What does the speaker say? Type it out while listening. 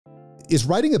is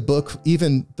writing a book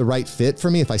even the right fit for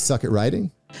me if I suck at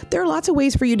writing? There are lots of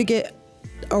ways for you to get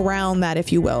around that,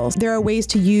 if you will. There are ways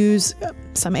to use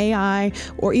some AI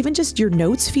or even just your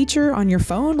notes feature on your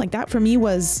phone. Like that for me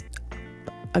was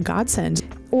a godsend.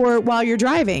 Or while you're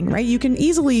driving, right? You can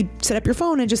easily set up your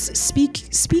phone and just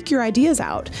speak your ideas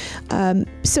out.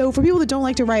 So for people that don't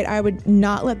like to write, I would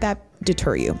not let that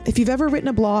deter you. If you've ever written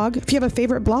a blog, if you have a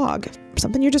favorite blog,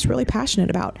 something you're just really passionate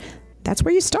about, that's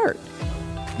where you start.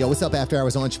 Yo, what's up, After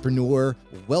Hours Entrepreneur?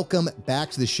 Welcome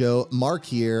back to the show. Mark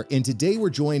here, and today we're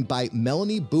joined by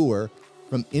Melanie Booher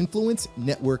from Influence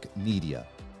Network Media.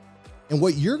 And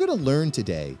what you're going to learn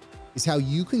today is how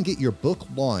you can get your book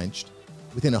launched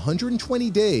within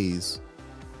 120 days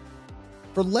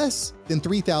for less than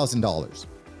 $3,000.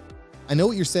 I know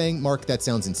what you're saying, Mark, that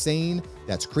sounds insane.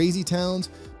 That's crazy towns.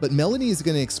 But Melanie is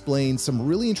going to explain some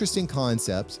really interesting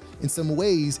concepts and some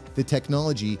ways the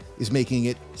technology is making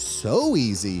it so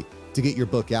easy to get your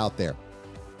book out there.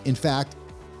 In fact,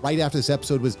 right after this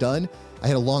episode was done, I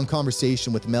had a long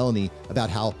conversation with Melanie about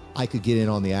how I could get in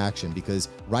on the action because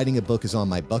writing a book is on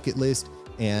my bucket list.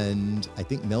 And I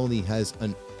think Melanie has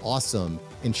an awesome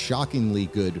and shockingly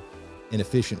good and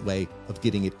efficient way of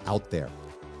getting it out there.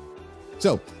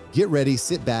 So get ready,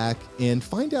 sit back, and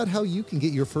find out how you can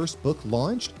get your first book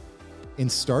launched and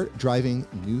start driving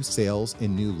new sales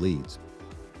and new leads.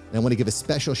 And I want to give a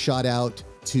special shout out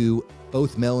to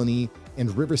both Melanie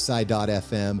and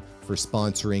Riverside.fm for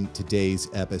sponsoring today's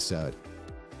episode.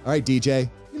 All right, DJ,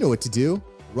 you know what to do.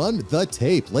 Run the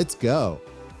tape. Let's go.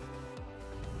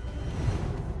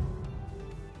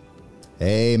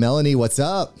 Hey, Melanie, what's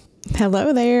up?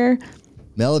 Hello there.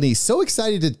 Melanie, so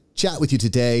excited to chat with you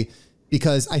today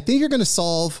because I think you're going to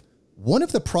solve one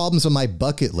of the problems on my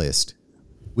bucket list,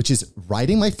 which is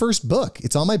writing my first book.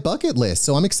 It's on my bucket list.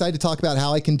 So I'm excited to talk about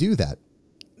how I can do that.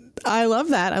 I love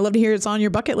that. I love to hear it's on your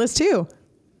bucket list too.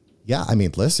 Yeah. I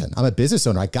mean, listen, I'm a business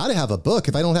owner. I got to have a book.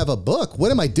 If I don't have a book, what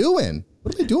am I doing?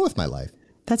 What am I doing with my life?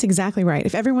 That's exactly right.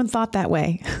 If everyone thought that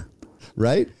way.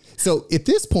 Right? So at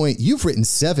this point, you've written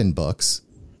 7 books.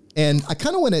 And I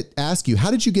kind of want to ask you,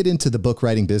 how did you get into the book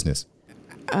writing business?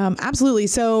 Absolutely.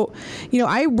 So,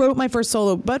 I wrote my first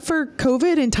solo, but for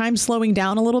COVID and time slowing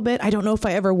down a little bit, I don't know if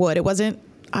I ever would. It wasn't,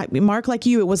 Mark, like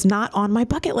you, it was not on my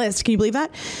bucket list. Can you believe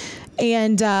that?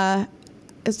 And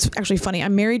it's actually funny.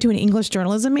 I'm married to an English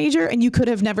journalism major, and you could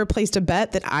have never placed a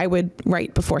bet that I would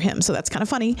write before him. So that's kind of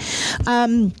funny.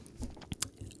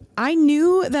 I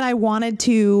knew that I wanted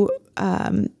to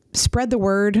spread the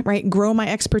word, right? Grow my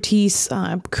expertise,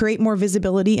 create more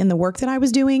visibility in the work that I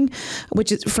was doing,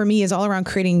 which is for me is all around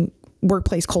creating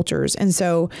workplace cultures. And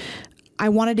so I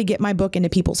wanted to get my book into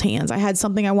people's hands. I had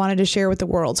something I wanted to share with the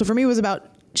world. So for me, it was about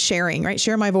sharing, right?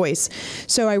 Share my voice.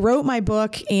 So I wrote my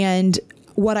book, and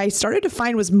what I started to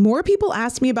find was more people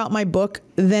asked me about my book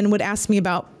than would ask me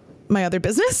about my other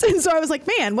business. And so I was like,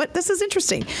 man, this is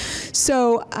interesting.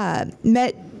 So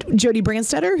met Jody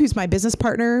Brandstetter, who's my business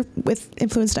partner with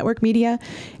Influence Network Media.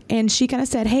 And she kind of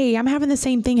said, hey, I'm having the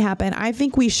same thing happen. I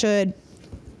think we should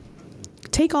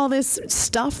take all this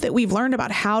stuff that we've learned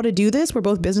about how to do this. We're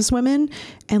both business women,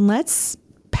 and let's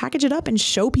package it up and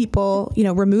show people,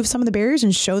 remove some of the barriers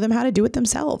and show them how to do it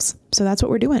themselves. So that's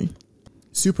what we're doing.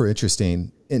 Super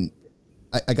interesting. And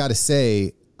I got to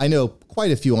say, I know quite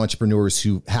a few entrepreneurs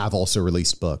who have also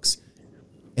released books,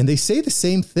 and they say the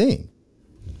same thing.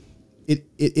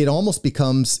 It almost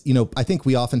becomes, I think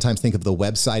we oftentimes think of the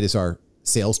website as our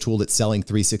sales tool that's selling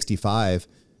 365,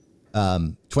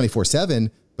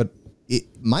 24/7. But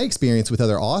my experience with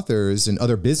other authors and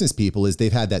other business people is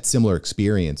they've had that similar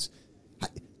experience.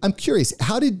 I'm curious,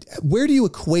 where do you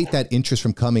equate that interest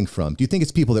from coming from? Do you think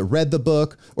it's people that read the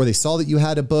book or they saw that you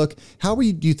had a book? How do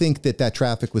you think that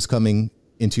traffic was coming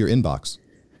into your inbox?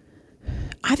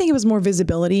 I think it was more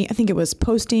visibility. I think it was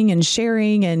posting and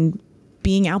sharing and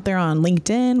being out there on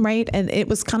LinkedIn, right? And it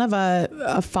was kind of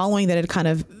a following that had kind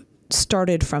of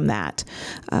started from that.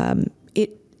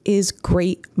 It is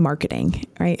great marketing,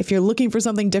 right? If you're looking for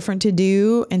something different to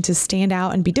do and to stand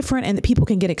out and be different and that people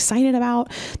can get excited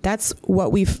about, that's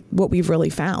what we've really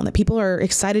found, that people are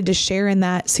excited to share in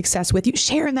that success with you,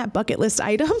 share in that bucket list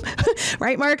item,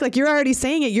 right, Mark? Like you're already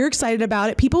saying it, you're excited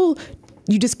about it. People,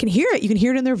 you just can hear it. You can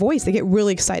hear it in their voice. They get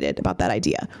really excited about that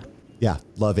idea. Yeah,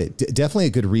 love it. Definitely a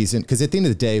good reason. Because at the end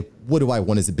of the day, what do I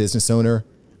want as a business owner?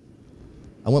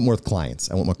 I want more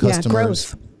clients. I want more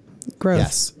customers. Yeah, growth.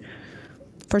 Yes.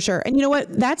 For sure. And you know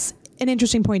what? That's an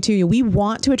interesting point too. We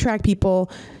want to attract people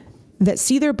that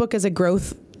see their book as a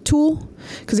growth tool.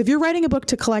 Because if you're writing a book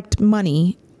to collect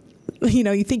money,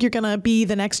 you think you're going to be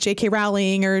the next J.K.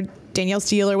 Rowling or Danielle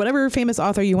Steele or whatever famous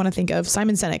author you want to think of,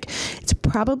 Simon Sinek. It's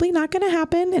probably not going to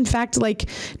happen. In fact, like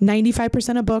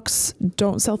 95% of books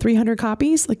don't sell 300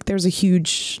 copies. Like there's a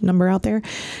huge number out there.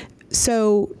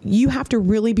 So you have to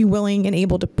really be willing and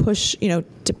able to push,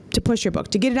 to push your book,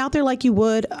 to get it out there like you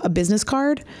would a business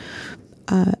card.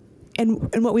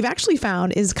 And what we've actually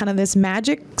found is kind of this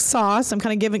magic sauce. I'm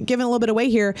kind of giving a little bit away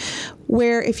here,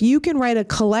 where if you can write a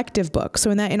collective book, so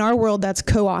in our world, that's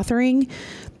co-authoring,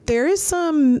 there is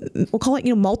some, we'll call it,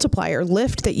 multiplier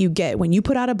lift that you get when you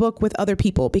put out a book with other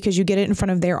people because you get it in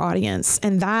front of their audience.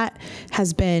 And that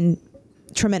has been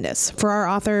tremendous for our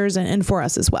authors and for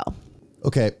us as well.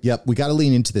 Okay. Yep. We got to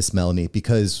lean into this, Melanie,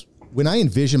 because when I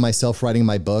envision myself writing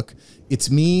my book,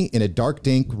 it's me in a dark,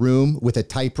 dank room with a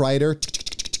typewriter,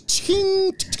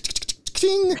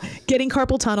 getting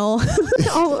carpal tunnel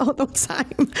all the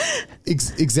time.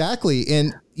 Exactly.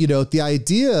 And, the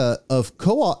idea of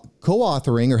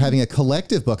co-authoring or having a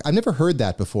collective book, I've never heard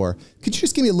that before. Could you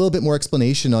just give me a little bit more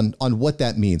explanation on what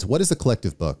that means? What is a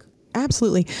collective book?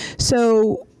 Absolutely.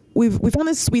 So we've found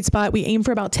this sweet spot. We aim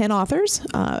for about 10 authors.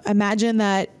 Imagine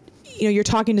that you're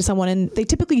talking to someone and they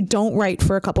typically don't write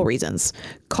for a couple reasons.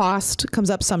 Cost comes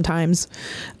up sometimes.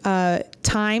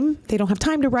 Time, they don't have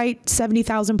time to write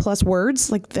 70,000 plus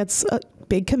words. Like that's a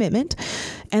big commitment.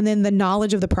 And then the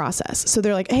knowledge of the process. So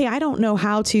they're like, hey, I don't know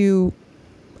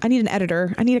I need an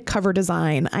editor. I need a cover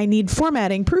design. I need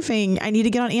formatting, proofing. I need to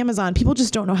get on Amazon. People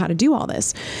just don't know how to do all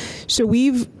this. So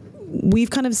we've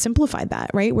kind of simplified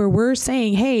that, right? Where we're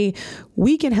saying, hey,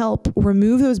 we can help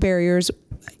remove those barriers,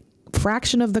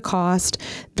 fraction of the cost.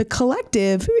 The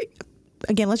collective,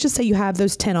 again, let's just say you have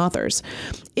those 10 authors.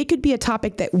 It could be a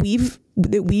topic that we've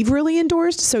really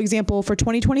endorsed. So example, for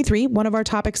 2023, one of our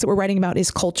topics that we're writing about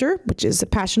is culture, which is a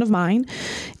passion of mine.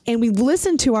 And we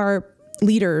listened to our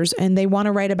leaders and they want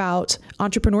to write about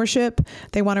entrepreneurship.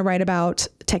 They want to write about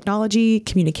technology,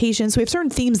 communication. So we have certain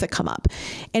themes that come up.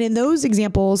 And in those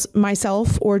examples,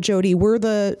 myself or Jody, we're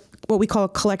what we call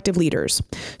collective leaders.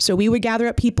 So we would gather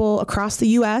up people across the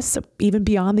US, even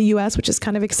beyond the US, which is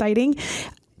kind of exciting,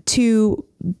 to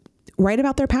write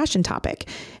about their passion topic.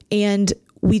 And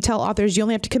we tell authors, you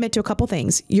only have to commit to a couple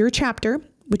things. Your chapter,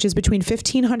 which is between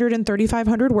 1,500 and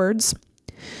 3,500 words,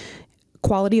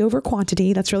 quality over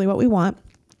quantity. That's really what we want.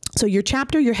 So your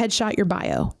chapter, your headshot, your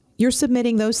bio, you're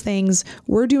submitting those things.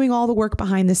 We're doing all the work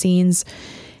behind the scenes.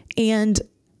 And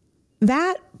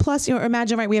that plus,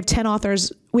 imagine, right, we have 10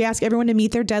 authors. We ask everyone to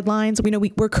meet their deadlines. We know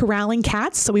we're corralling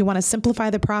cats, so we want to simplify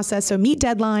the process. So meet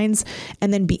deadlines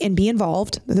and then be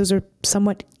involved. Those are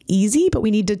somewhat easy, but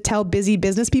we need to tell busy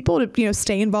business people to,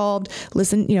 stay involved,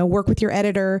 listen, work with your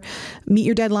editor, meet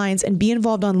your deadlines, and be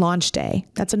involved on launch day.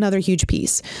 That's another huge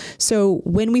piece. So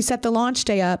when we set the launch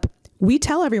day up, we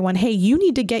tell everyone, hey, you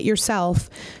need to get yourself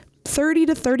 30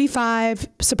 to 35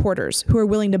 supporters who are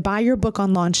willing to buy your book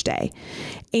on launch day.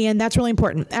 And that's really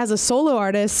important. As a solo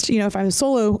artist, if I'm a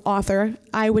solo author,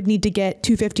 I would need to get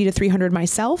 250 to 300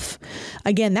 myself.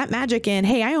 Again, that magic in,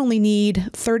 hey, I only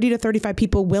need 30 to 35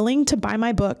 people willing to buy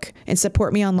my book and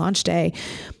support me on launch day.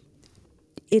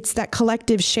 It's that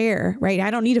collective share, right? I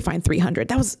don't need to find 300.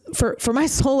 That was for my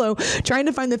solo, trying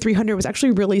to find the 300 was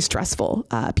actually really stressful.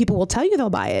 People will tell you they'll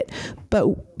buy it,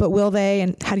 but will they?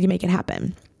 And how do you make it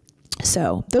happen?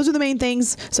 So those are the main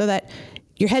things, so that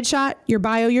your headshot, your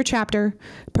bio, your chapter,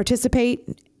 participate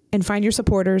and find your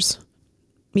supporters,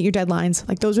 meet your deadlines.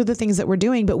 Like those are the things that we're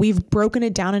doing, but we've broken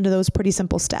it down into those pretty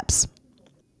simple steps.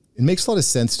 It makes a lot of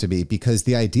sense to me because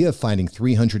the idea of finding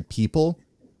 300 people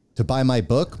to buy my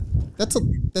book,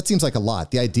 that seems like a lot.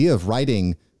 The idea of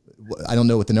writing, I don't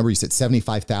know what the number you said,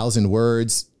 75,000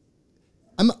 words.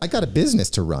 I got a business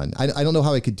to run. I don't know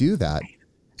how I could do that.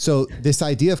 So this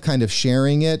idea of kind of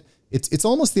sharing it, it's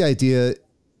almost the idea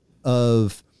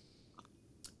of,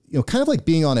 kind of like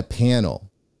being on a panel,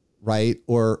 right?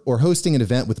 Or hosting an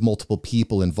event with multiple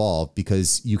people involved,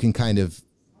 because you can kind of,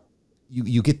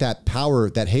 you get that power,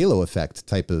 that halo effect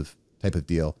type of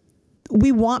deal.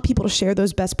 We want people to share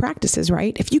those best practices,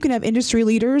 right? If you can have industry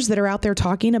leaders that are out there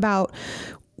talking about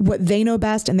what they know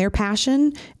best and their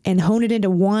passion and hone it into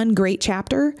one great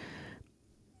chapter,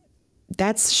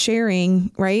 that's sharing,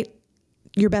 right?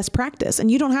 Your best practice. And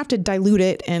you don't have to dilute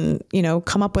it and,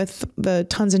 come up with the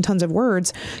tons and tons of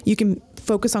words. You can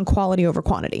focus on quality over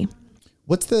quantity.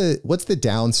 What's the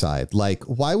downside? Like,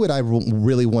 why would I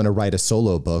really want to write a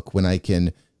solo book when I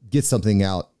can get something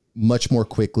out much more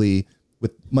quickly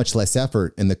with much less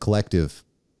effort in the collective,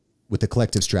 with the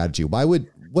collective strategy?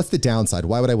 What's the downside?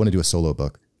 Why would I want to do a solo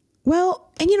book?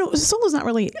 Well, and solo is not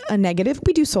really a negative.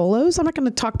 We do solos. I'm not going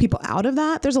to talk people out of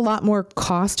that. There's a lot more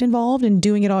cost involved in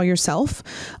doing it all yourself.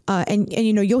 And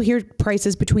you'll hear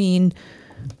prices between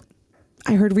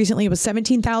I heard recently it was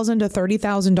 $17,000 to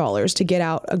 $30,000 to get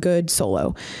out a good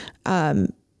solo.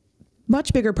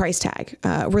 Much bigger price tag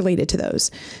related to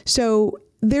those. So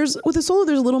with a solo,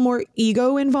 there's a little more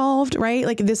ego involved, right?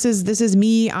 Like this is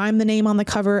me. I'm the name on the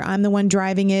cover. I'm the one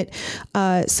driving it.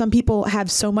 Some people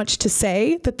have so much to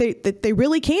say that they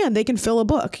really can. They can fill a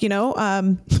book, you know?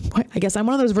 I guess I'm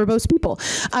one of those verbose people.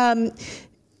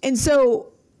 And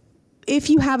so if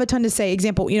you have a ton to say,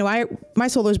 example, you know, my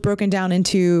solo is broken down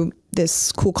into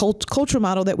this cool cultural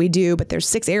model that we do, but there's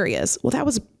 6 areas. Well,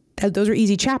 those are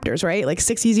easy chapters, right? Like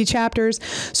 6 easy chapters.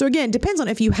 So again, depends on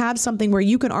if you have something where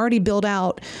you can already build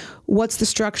out what's the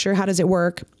structure, how does it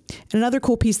work? And another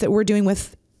cool piece that we're doing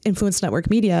with Influence Network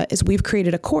Media is we've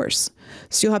created a course.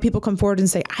 So you'll have people come forward and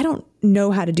say, I don't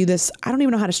know how to do this. I don't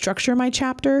even know how to structure my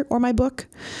chapter or my book.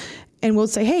 And we'll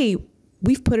say, hey,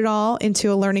 we've put it all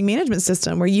into a learning management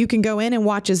system where you can go in and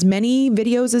watch as many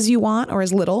videos as you want or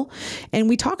as little. And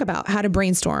we talk about how to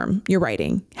brainstorm your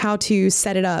writing, how to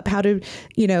set it up, how to,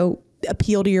 you know,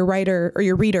 appeal to your writer or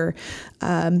your reader,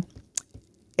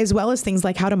 as well as things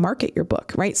like how to market your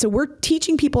book, right? So we're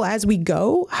teaching people as we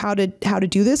go how to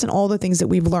do this and all the things that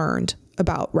we've learned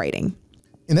about writing.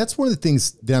 And that's one of the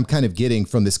things that I'm kind of getting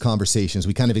from this conversation is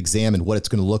we kind of examined what it's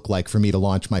going to look like for me to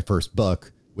launch my first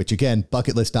book, which again,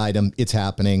 bucket list item, it's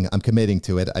happening. I'm committing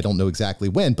to it. I don't know exactly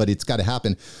when, but it's got to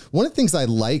happen. One of the things I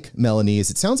like, Melanie,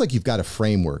 is it sounds like you've got a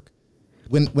framework.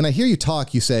 When I hear you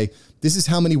talk, you say, this is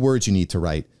how many words you need to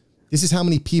write. This is how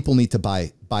many people need to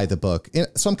buy the book. And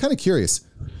so I'm kind of curious,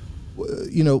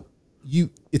 you know,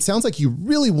 it sounds like you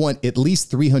really want at least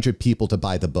 300 people to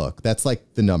buy the book. That's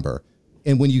like the number.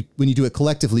 And when you do it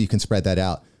collectively, you can spread that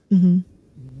out. Mm-hmm.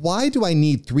 Why do I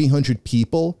need 300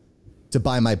 people to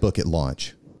buy my book at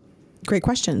launch? Great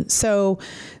question. So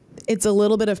it's a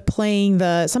little bit of playing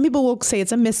some people will say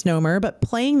it's a misnomer, but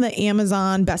playing the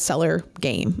Amazon bestseller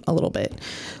game a little bit.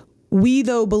 We,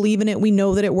 though, believe in it. We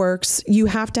know that it works. You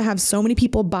have to have so many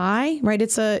people buy, right?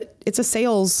 It's a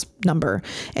sales number.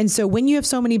 And so when you have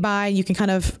so many buy, you can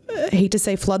kind of, hate to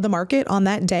say, flood the market on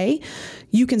that day.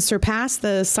 You can surpass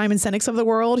the Simon Sinek's of the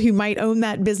world who might own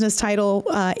that business title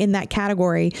in that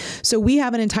category. So we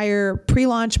have an entire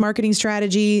pre-launch marketing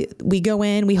strategy. We go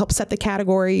in, we help set the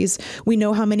categories. We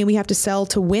know how many we have to sell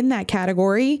to win that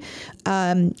category.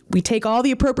 We take all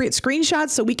the appropriate screenshots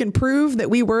so we can prove that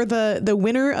we were the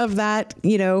winner of that,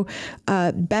 you know,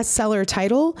 bestseller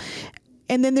title.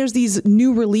 And then there's these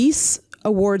new release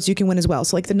awards you can win as well.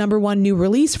 So like the #1 new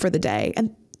release for the day.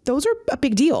 And those are a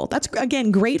big deal. That's,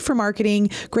 again, great for marketing,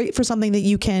 great for something that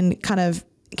you can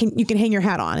you can hang your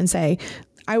hat on and say,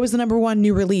 I was the #1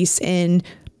 new release in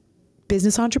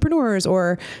business entrepreneurs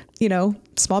or, you know,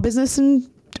 small business and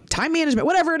time management,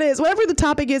 whatever it is, whatever the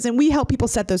topic is. And we help people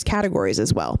set those categories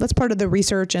as well. That's part of the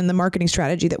research and the marketing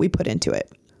strategy that we put into it.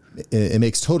 It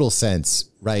makes total sense,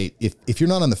 right? If you're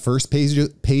not on the first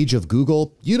page of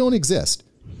Google, you don't exist.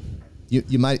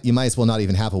 You might as well not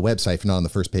even have a website if you're not on the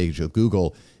first page of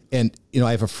Google. And, you know,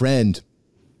 I have a friend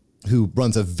who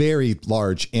runs a very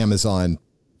large Amazon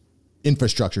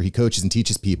infrastructure. He coaches and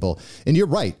teaches people. And you're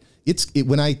right.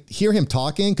 When I hear him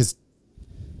talking, because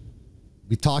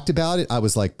we talked about it, I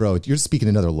was like, bro, you're speaking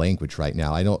another language right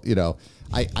now. I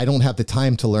don't have the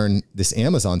time to learn this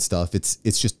Amazon stuff. It's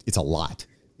a lot.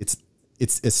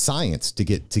 It's a science to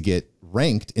get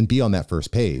ranked and be on that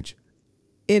first page.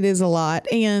 It is a lot.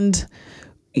 And,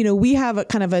 you know, we have a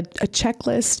kind of a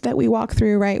checklist that we walk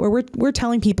through, right? Where we're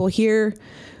telling people here,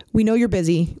 we know you're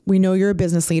busy. We know you're a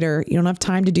business leader. You don't have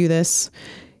time to do this.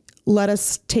 Let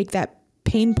us take that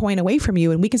pain point away from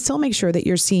you. And we can still make sure that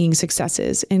you're seeing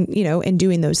successes and, you know, and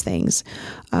doing those things.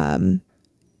 One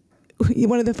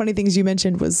of the funny things you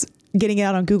mentioned was getting it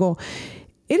out on Google.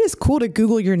 It is cool to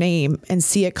Google your name and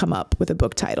see it come up with a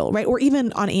book title, right? Or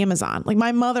even on Amazon. Like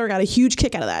my mother got a huge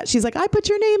kick out of that. She's like, I put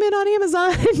your name in on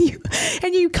Amazon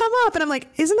and you come up. And I'm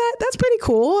like, that's pretty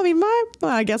cool. I mean,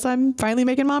 I guess I'm finally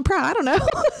making mom proud. I don't know.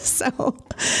 So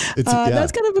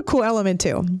that's kind of a cool element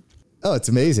too. Oh, it's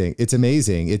amazing. It's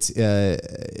amazing. It's,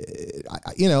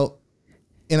 you know,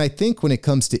 and I think when it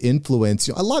comes to influence,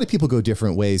 you know, a lot of people go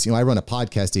different ways. You know, I run a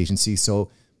podcast agency,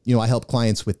 so, you know, I help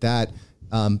clients with that.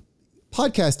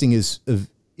 Podcasting is, you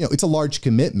know, it's a large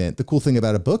commitment. The cool thing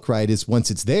about a book, right, is once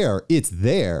it's there.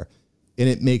 And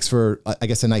it makes for, I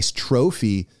guess, a nice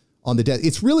trophy on the desk.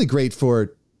 It's really great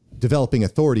for developing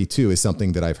authority too, is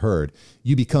something that I've heard.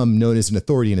 You become known as an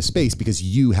authority in a space because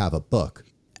you have a book.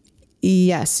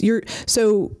 Yes.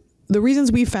 So the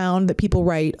reasons we found that people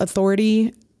write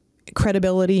authority,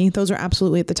 credibility, those are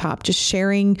absolutely at the top. Just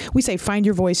sharing. We say, find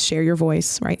your voice, share your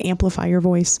voice, right? Amplify your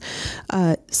voice.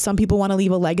 Some people want to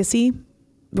leave a legacy,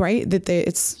 right? That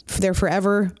they're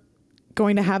forever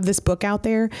going to have this book out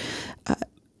there.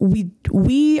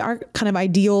 We our kind of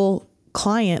ideal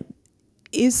client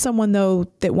is someone though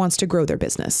that wants to grow their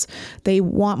business. They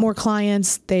want more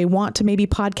clients. They want to maybe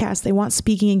podcast. They want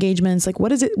speaking engagements. Like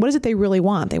what is it they really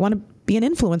want? They want to be an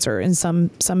influencer in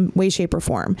some way, shape, or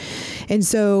form. And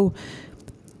so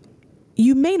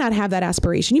you may not have that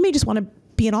aspiration. You may just want to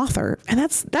be an author, and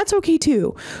that's okay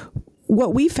too.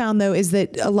 What we found though is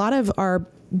that a lot of our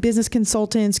business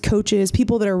consultants, coaches,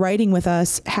 people that are writing with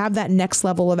us have that next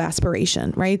level of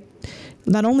aspiration, right?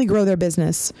 Not only grow their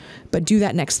business, but do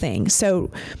that next thing.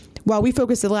 So while we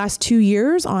focused the last 2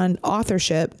 years on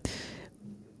authorship,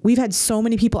 we've had so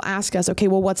many people ask us, okay,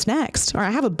 well, what's next? Or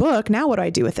I have a book, now what do I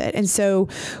do with it? And so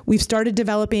we've started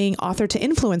developing author to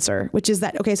influencer, which is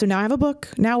that, okay, so now I have a book,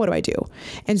 now what do I do?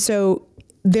 And so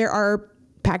there are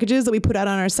packages that we put out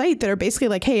on our site that are basically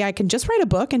like, hey, I can just write a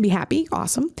book and be happy.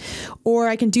 Awesome. Or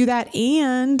I can do that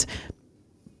and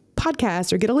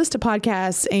podcast or get a list of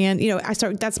podcasts. And,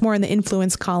 that's more in the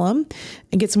influence column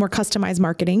and get some more customized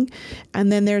marketing.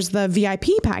 And then there's the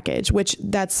VIP package, which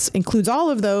includes all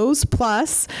of those,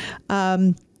 plus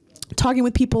talking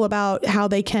with people about how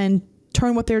they can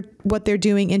turn what they're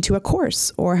doing into a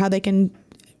course, or how they can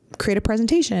create a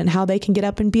presentation, how they can get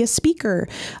up and be a speaker,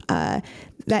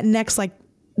 that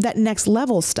next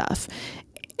level stuff.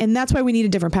 And that's why we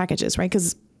needed different packages, right?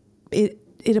 Because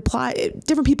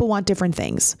different people want different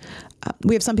things.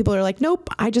 We have some people that are like, nope,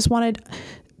 I just wanted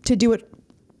to do it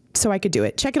so I could do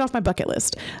it. Check it off my bucket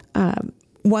list.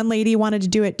 One lady wanted to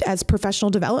do it as professional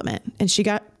development, and she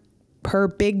got her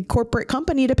big corporate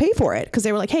company to pay for it because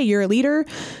they were like, hey, you're a leader.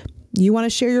 You want to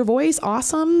share your voice?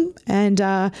 Awesome.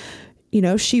 And,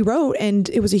 she wrote, and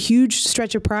it was a huge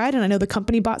stretch of pride. And I know the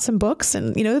company bought some books,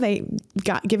 and, they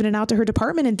got given it out to her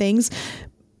department and things,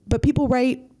 but people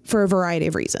write for a variety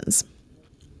of reasons.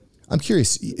 I'm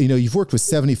curious, you've worked with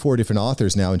 74 different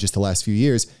authors now in just the last few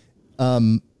years.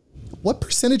 What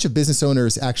percentage of business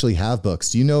owners actually have books?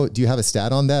 Do you have a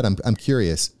stat on that? I'm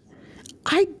curious.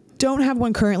 I don't have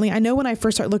one currently. I know when I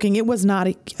first started looking, it was not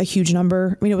a huge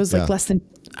number. I mean, it was like less than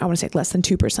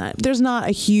 2%. There's not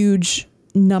a huge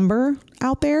number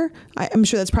out there. I'm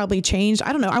sure that's probably changed.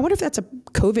 I don't know. I wonder if that's a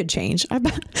COVID change. I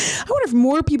wonder if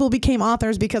more people became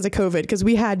authors because of COVID, because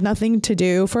we had nothing to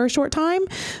do for a short time.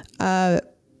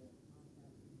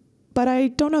 But I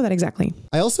don't know that exactly.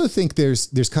 I also think there's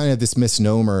kind of this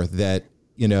misnomer that,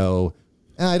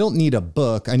 I don't need a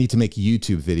book. I need to make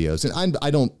YouTube videos. And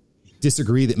I don't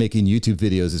disagree that making YouTube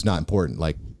videos is not important.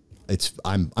 Like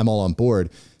I'm all on board,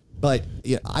 but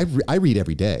I read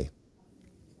every day.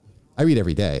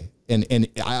 And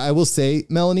I will say,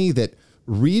 Melanie, that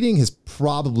reading has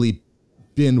probably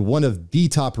been one of the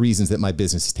top reasons that my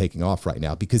business is taking off right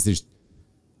now, because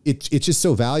it's just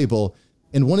so valuable.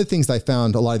 And one of the things I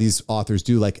found a lot of these authors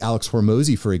do, like Alex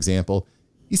Hormozy, for example,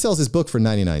 he sells his book for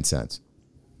 99 cents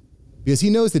because he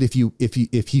knows that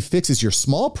if he fixes your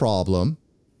small problem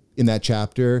in that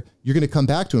chapter, you're going to come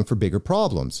back to him for bigger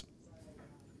problems.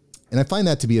 And I find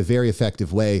that to be a very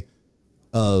effective way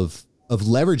of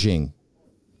leveraging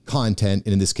content,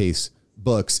 and in this case,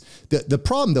 books. The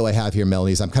problem though I have here,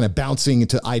 Melanie, is I'm kind of bouncing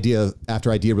into idea after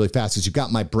idea really fast, because you've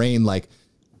got my brain like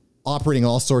operating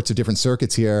all sorts of different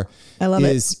circuits here. I love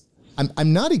it.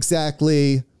 I'm not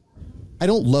exactly, I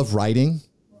don't love writing.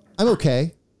 I'm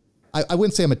okay. I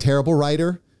wouldn't say I'm a terrible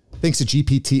writer. Thanks to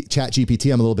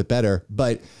ChatGPT, I'm a little bit better,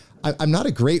 but I'm not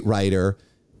a great writer.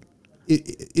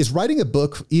 Is writing a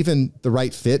book even the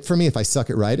right fit for me if I suck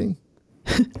at writing?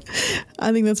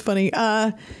 I think that's funny.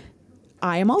 I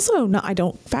am also not, I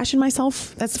don't fashion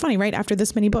myself. That's funny, right? After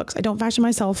this many books, I don't fashion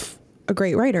myself a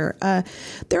great writer.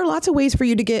 There are lots of ways for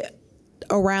you to get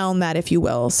around that, if you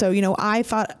will. So, I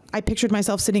pictured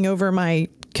myself sitting over my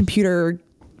computer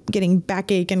getting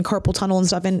backache and carpal tunnel and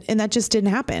stuff. And that just didn't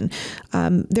happen.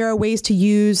 There are ways to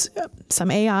use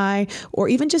some AI or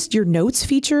even just your notes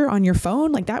feature on your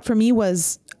phone. Like that for me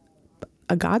was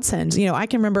a godsend. I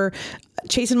can remember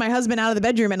chasing my husband out of the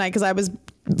bedroom at night because I was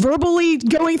verbally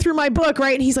going through my book,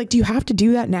 right? And he's like, do you have to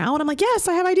do that now? And I'm like, yes,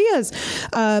 I have ideas.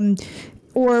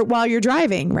 Or while you're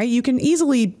driving, right? You can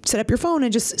easily set up your phone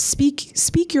and just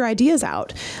speak your ideas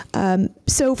out.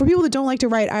 So for people that don't like to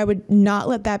write, I would not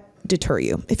let that deter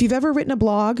you. If you've ever written a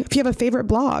blog, if you have a favorite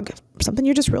blog, something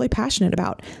you're just really passionate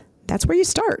about, that's where you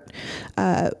start.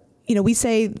 We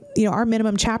say, our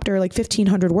minimum chapter, like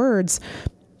 1,500 words,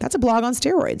 that's a blog on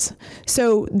steroids.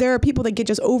 So there are people that get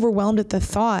just overwhelmed at the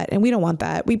thought, and we don't want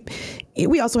that.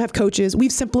 We also have coaches.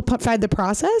 We've simplified the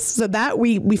process so that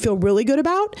we feel really good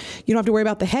about. You don't have to worry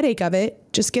about the headache of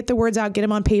it. Just get the words out, get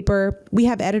them on paper. We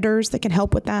have editors that can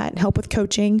help with that, help with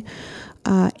coaching.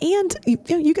 And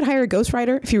you could hire a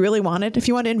ghostwriter if you really wanted, if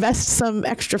you want to invest some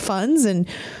extra funds.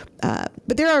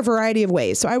 But there are a variety of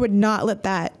ways. So I would not let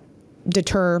that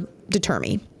deter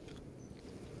me.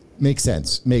 Makes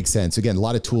sense. Makes sense. Again, a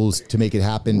lot of tools to make it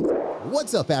happen.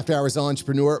 What's up, After Hours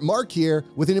Entrepreneur? Mark here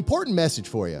with an important message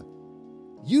for you.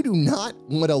 You do not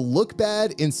want to look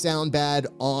bad and sound bad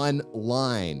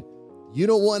online. You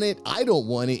don't want it, I don't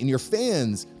want it, and your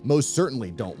fans most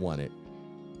certainly don't want it.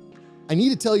 I need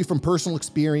to tell you from personal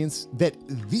experience that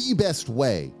the best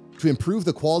way to improve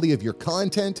the quality of your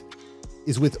content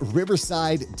is with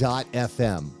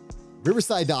Riverside.fm.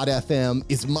 Riverside.fm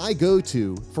is my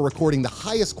go-to for recording the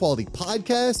highest quality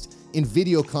podcast and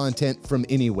video content from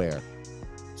anywhere.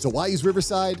 So why use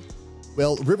Riverside?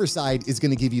 Well, Riverside is going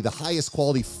to give you the highest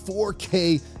quality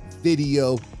 4K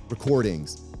video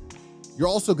recordings. You're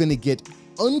also going to get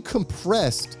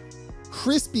uncompressed,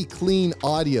 crispy, clean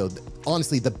audio.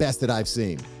 Honestly, the best that I've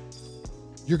seen.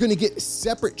 You're going to get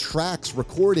separate tracks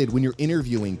recorded when you're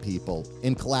interviewing people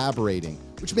and collaborating,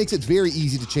 which makes it very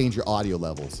easy to change your audio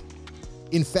levels.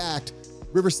 In fact,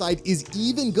 Riverside is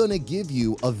even going to give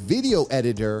you a video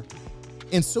editor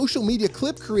and social media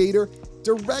clip creator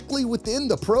directly within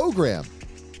the program.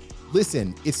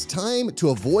 Listen, it's time to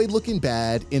avoid looking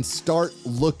bad and start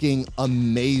looking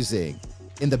amazing.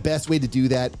 And the best way to do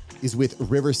that is with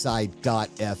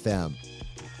Riverside.fm.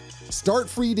 Start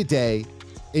free today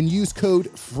and use code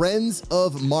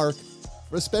FRIENDSOFMARK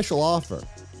for a special offer.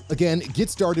 Again, get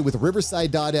started with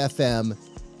Riverside.fm.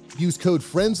 Use code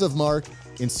FRIENDSOFMARK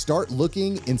and start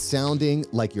looking and sounding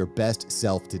like your best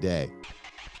self today.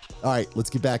 All right, let's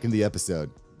get back into the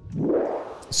episode.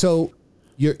 So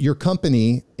your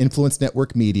company, Influence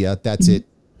Network Media, that's it,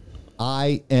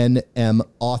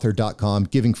 INMauthor.com,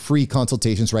 giving free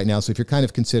consultations right now. So if you're kind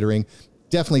of considering,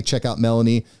 definitely check out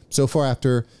Melanie. So far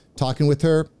after talking with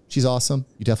her, she's awesome.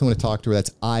 You definitely want to talk to her. That's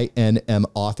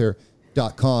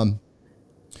INMauthor.com.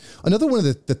 Another one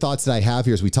of the thoughts that I have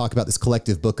here is we talk about this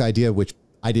collective book idea, which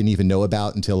I didn't even know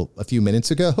about until a few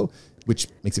minutes ago, which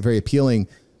makes it very appealing,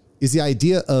 is the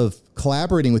idea of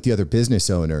collaborating with the other business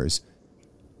owners.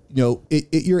 You know,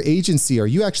 at your agency,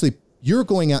 you're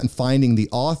going out and finding the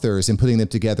authors and putting them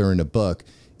together in a book.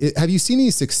 Have you seen any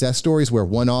success stories where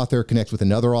one author connects with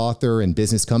another author and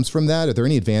business comes from that? Are there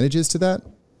any advantages to that?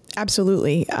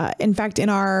 Absolutely. In fact, in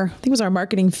I think it was our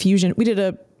marketing fusion, we did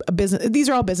a business, these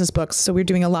are all business books. So we're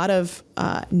doing a lot of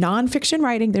nonfiction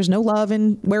writing. There's no love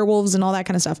and werewolves and all that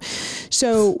kind of stuff.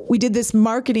 So we did this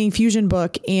marketing fusion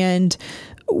book, and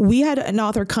we had an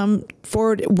author come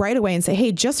forward right away and say,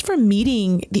 hey, just from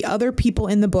meeting the other people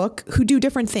in the book who do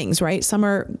different things, right? Some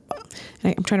are,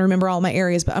 I'm trying to remember all my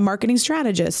areas, but a marketing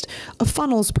strategist, a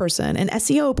funnels person, an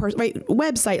SEO person, right?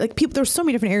 Website, like people, there's so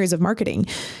many different areas of marketing.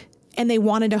 And they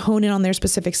wanted to hone in on their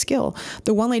specific skill.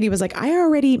 The one lady was like, I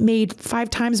already made 5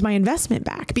 times my investment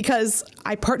back because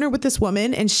I partnered with this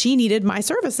woman and she needed my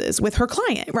services with her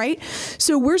client, right?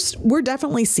 So we're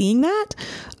definitely seeing that.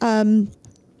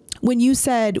 When you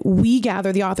said we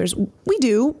gather the authors, we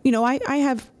do. You know, I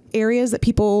have areas that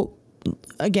people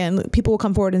will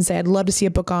come forward and say, I'd love to see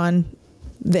a book on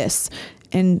this.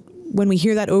 And when we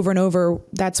hear that over and over,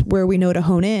 that's where we know to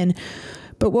hone in.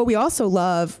 But what we also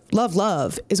love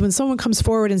is when someone comes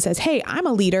forward and says, hey, I'm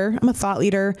a leader, I'm a thought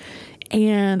leader,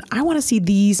 and I want to see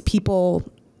these people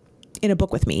in a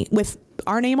book with me, with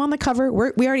our name on the cover.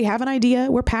 We already have an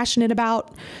idea. We're passionate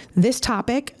about this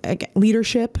topic. Again,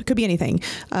 leadership, could be anything.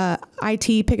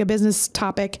 IT, pick a business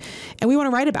topic, and we want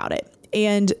to write about it.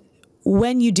 And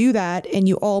when you do that and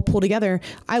you all pull together,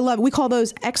 we call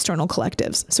those external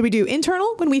collectives. So we do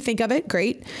internal when we think of it,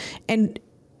 great. And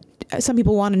some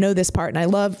people want to know this part, and I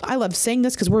love saying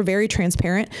this because we're very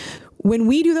transparent. When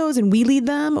we do those and we lead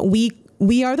them, we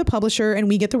are the publisher and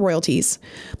we get the royalties,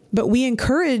 but we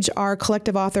encourage our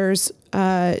collective authors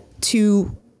okay,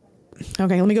 let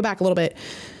me go back a little bit.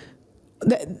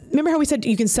 Remember how we said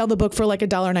you can sell the book for like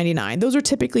 $1.99? Those are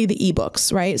typically the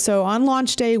ebooks, right? So on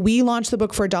launch day, we launch the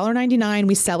book for $1.99.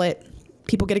 We sell it.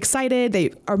 People get excited.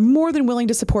 They are more than willing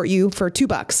to support you for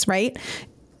 $2, right?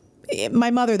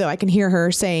 My mother, though, I can hear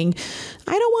her saying,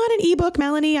 I don't want an ebook,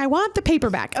 Melanie. I want the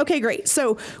paperback. Okay, great.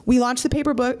 So we launched the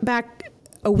paperback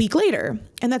a week later,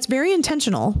 and that's very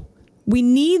intentional. We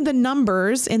need the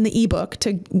numbers in the ebook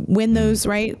to win those,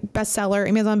 right? Bestseller,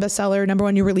 Amazon bestseller,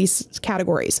 #1 new release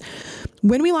categories.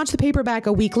 When we launch the paperback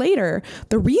a week later,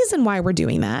 the reason why we're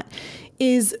doing that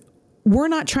is we're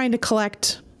not trying to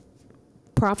collect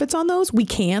profits on those. We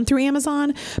can through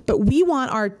Amazon, but we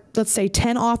want our, let's say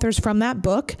 10 authors from that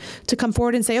book to come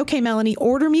forward and say, okay, Melanie,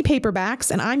 order me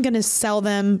paperbacks and I'm going to sell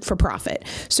them for profit.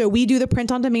 So we do the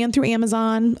print on demand through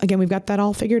Amazon. Again, we've got that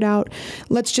all figured out.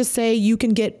 Let's just say you can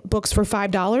get books for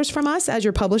 $5 from us as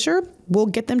your publisher. We'll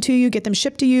get them to you, get them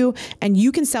shipped to you, and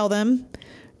you can sell them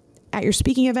at your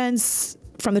speaking events,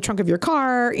 from the trunk of your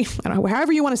car, I don't know,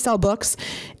 however you want to sell books,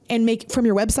 and make from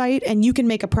your website, and you can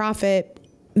make a profit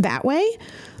that way.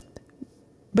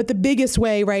 But the biggest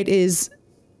way, right, is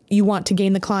you want to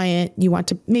gain the client, you want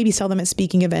to maybe sell them at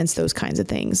speaking events, those kinds of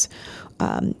things.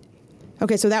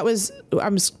 Okay, so I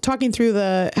was talking through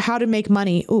the how to make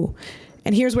money. Ooh,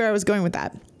 and here's where I was going with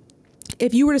that.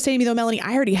 If you were to say to me though, Melanie,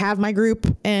 I already have my group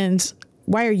and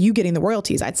why are you getting the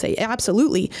royalties? I'd say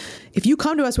absolutely. If you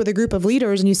come to us with a group of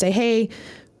leaders and you say, hey,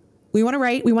 we want to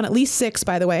write, we want at least 6,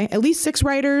 by the way, at least 6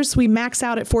 writers. We max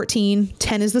out at 14,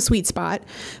 10 is the sweet spot,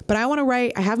 but I want to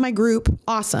write, I have my group.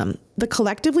 Awesome. The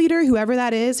collective leader, whoever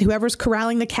that is, whoever's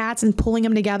corralling the cats and pulling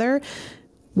them together,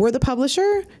 we're the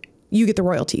publisher, you get the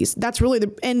royalties. That's really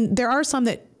and there are some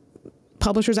that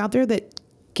publishers out there that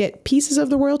get pieces of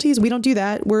the royalties. We don't do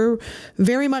that. We're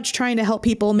very much trying to help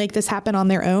people make this happen on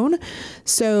their own.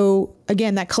 So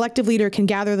again, that collective leader can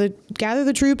gather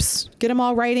the troops, get them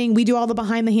all writing. We do all the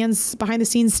behind the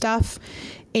scenes stuff,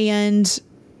 and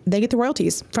they get the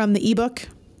royalties from the ebook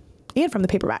and from the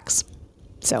paperbacks.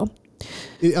 So,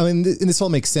 I mean, and this all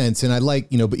makes sense. And I like,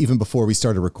 but even before we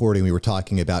started recording, we were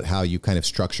talking about how you kind of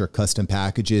structure custom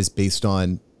packages based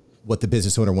on what the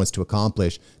business owner wants to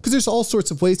accomplish. Because there's all sorts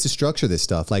of ways to structure this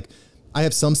stuff. Like I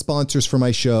have some sponsors for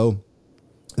my show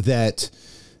that,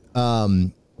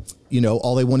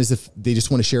 all they want is they just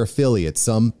want to share affiliates.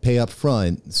 Some pay up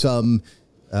front, some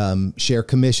share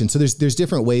commission. So there's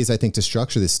different ways I think to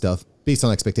structure this stuff based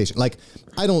on expectation. Like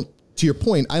to your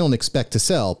point, I don't expect to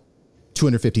sell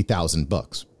 250,000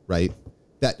 books, right?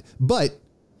 But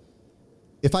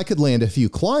if I could land a few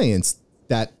clients,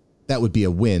 that would be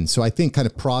a win. So I think kind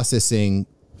of processing,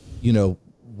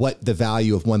 what the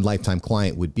value of one lifetime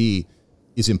client would be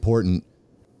is important.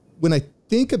 When I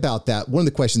think about that, one of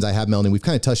the questions I have, Melanie, we've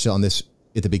kind of touched on this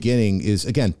at the beginning, is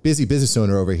again, busy business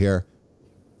owner over here.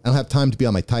 I don't have time to be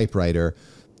on my typewriter,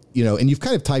 and you've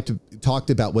kind of talked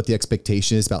about what the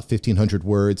expectation is, about 1,500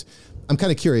 words. I'm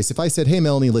kind of curious if I said, hey,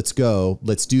 Melanie, let's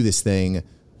do this thing,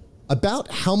 about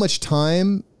how much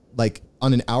time, like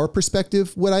on an hour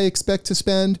perspective, would I expect to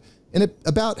spend? And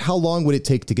about how long would it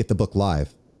take to get the book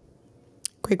live?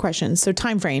 Great question. So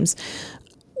timeframes.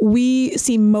 We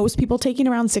see most people taking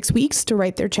around 6 weeks to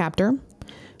write their chapter.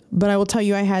 But I will tell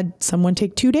you, I had someone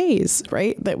take 2 days,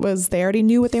 right? They already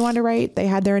knew what they wanted to write. They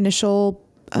had their initial,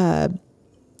 I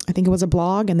think it was a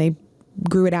blog, and they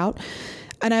grew it out.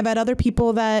 And I've had other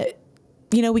people that,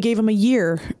 we gave them a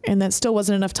year and that still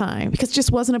wasn't enough time because it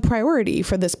just wasn't a priority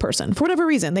for this person. For whatever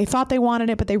reason, they thought they wanted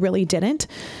it, but they really didn't.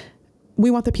 We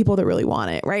want the people that really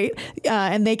want it, right?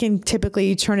 And they can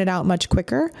typically churn it out much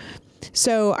quicker.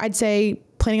 So I'd say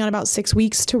planning on about 6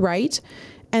 weeks to write.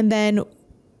 And then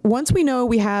once we know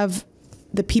we have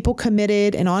the people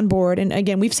committed and on board, and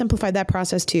again, we've simplified that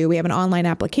process too. We have an online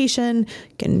application,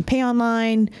 can pay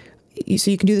online.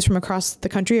 So you can do this from across the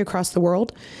country, across the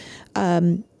world.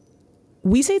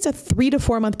 We say it's a 3 to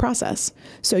 4 month process.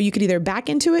 So you could either back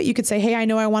into it. You could say, hey, I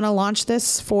know I want to launch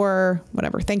this for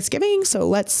Thanksgiving. So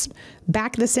let's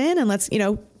back this in and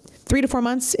 3 to 4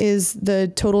 months is the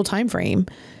total time frame.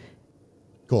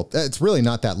 Cool. It's really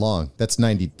not that long. That's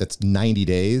 90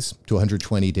 days to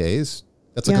 120 days.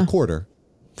 That's like a quarter.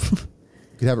 You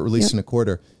could have it released in a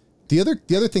quarter. The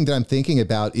other thing that I'm thinking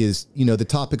about is, the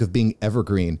topic of being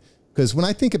evergreen. Because when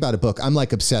I think about a book, I'm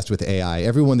like obsessed with AI.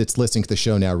 Everyone that's listening to the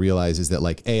show now realizes that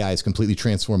like AI has completely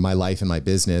transformed my life and my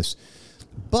business.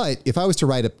 But if I was to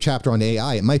write a chapter on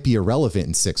AI, it might be irrelevant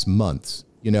in 6 months,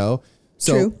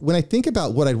 So True. When I think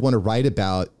about what I'd want to write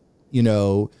about,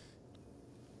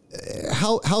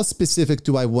 how specific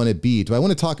do I want to be? Do I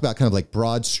want to talk about kind of like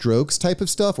broad strokes type of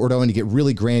stuff, or do I want to get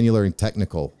really granular and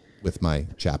technical with my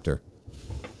chapter?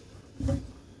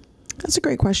 That's a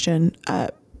great question. I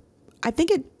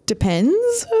think it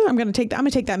depends. I'm going to take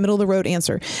that middle of the road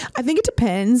answer. I think it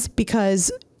depends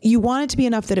because you want it to be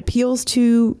enough that appeals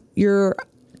to your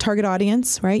target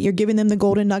audience, right? You're giving them the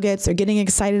golden nuggets. They're getting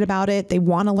excited about it. They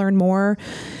want to learn more.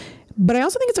 But I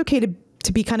also think it's okay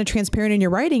to be kind of transparent in your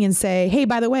writing and say, hey,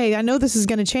 by the way, I know this is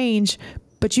going to change,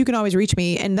 but you can always reach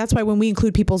me. And that's why when we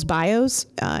include people's bios,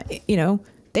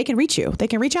 they can reach you. They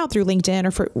can reach out through LinkedIn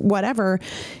or for whatever.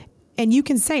 And you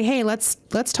can say, hey, let's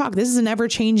talk. This is an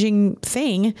ever-changing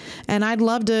thing. And I'd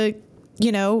love to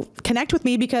connect with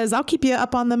me because I'll keep you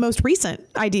up on the most recent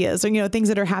ideas or, things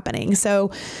that are happening.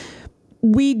 So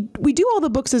we do all the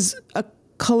books as a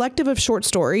collective of short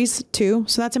stories too.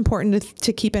 So that's important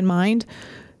to keep in mind.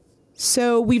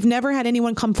 So we've never had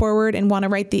anyone come forward and want to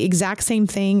write the exact same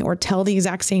thing or tell the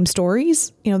exact same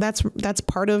stories. That's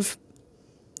part of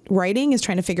writing, is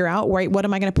trying to figure out, right, what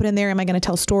am I going to put in there? Am I going to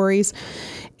tell stories?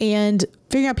 And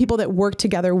figuring out people that work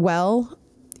together well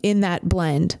in that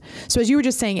blend. So as you were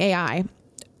just saying, AI,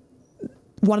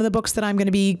 one of the books that I'm going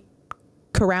to be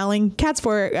corralling cats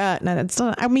for,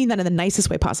 I mean that in the nicest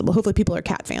way possible. Hopefully people are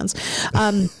cat fans.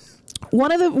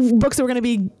 One of the books that we're going to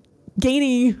be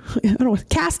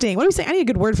casting. What do we say? I need a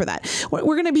good word for that.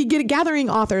 We're going to be gathering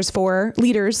authors for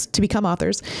leaders to become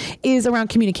authors is around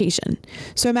communication.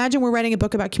 So imagine we're writing a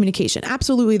book about communication.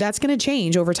 Absolutely. That's going to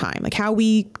change over time, like how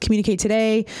we communicate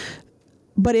today.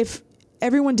 But if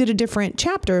everyone did a different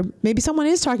chapter, maybe someone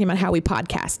is talking about how we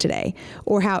podcast today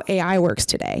or how AI works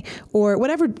today or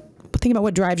whatever. Think about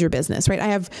what drives your business, right? I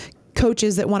have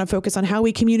coaches that want to focus on how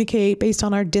we communicate based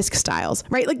on our disc styles,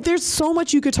 right? Like there's so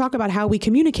much you could talk about how we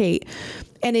communicate,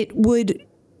 and it would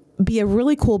be a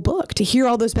really cool book to hear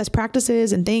all those best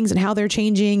practices and things and how they're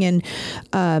changing. And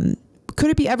could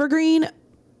it be evergreen?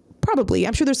 Probably.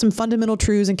 I'm sure there's some fundamental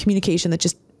truths in communication that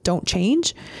just don't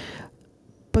change,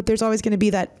 but there's always going to be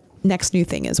that next new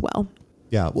thing as well.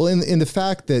 Yeah. Well, in the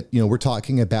fact that, we're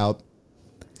talking about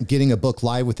getting a book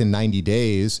live within 90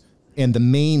 days, and the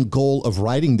main goal of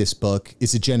writing this book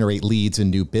is to generate leads and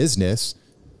new business.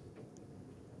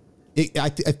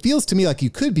 It feels to me like you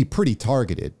could be pretty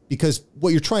targeted, because what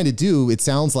you're trying to do, it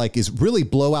sounds like, is really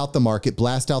blow out the market,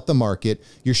 blast out the market.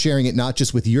 You're sharing it not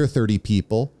just with your 30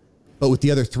 people, but with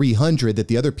the other 300 that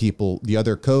the other people, the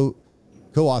other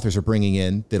co-authors are bringing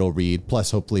in that'll read,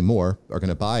 plus hopefully more are going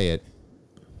to buy it.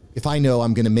 If I know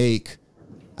I'm going to make,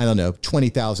 I don't know,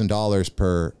 $20,000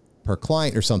 per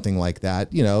client or something like that,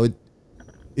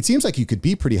 it seems like you could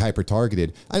be pretty hyper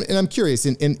targeted. And I'm curious,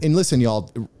 and listen,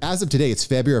 y'all, as of today, it's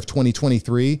February of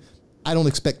 2023. I don't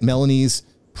expect Melanie's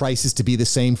prices to be the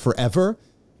same forever,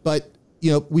 but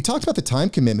we talked about the time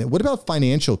commitment. What about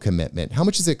financial commitment? How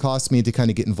much does it cost me to kind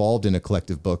of get involved in a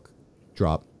collective book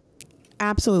drop?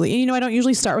 Absolutely. And I don't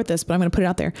usually start with this, but I'm going to put it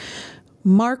out there.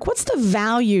 Mark, what's the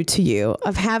value to you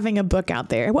of having a book out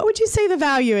there? What would you say the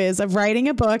value is of writing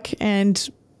a book? And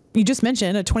you just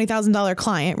mentioned a $20,000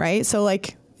 client, right? So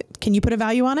can you put a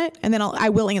value on it? And then I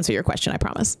will answer your question, I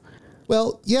promise.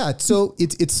 Well, yeah. So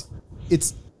it's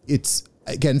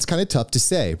again, it's kind of tough to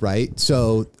say, right?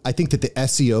 So I think that the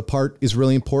SEO part is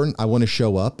really important. I want to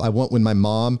show up. I want, when my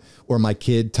mom or my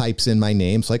kid types in my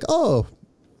name, it's like, oh,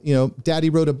 daddy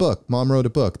wrote a book, mom wrote a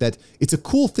book. That it's a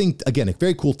cool thing. Again, a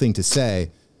very cool thing to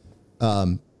say.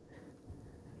 But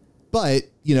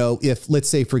if, let's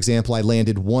say, for example, I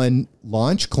landed one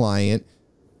launch client,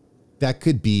 that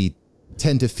could be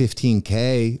 10 to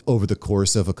 15K over the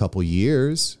course of a couple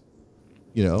years,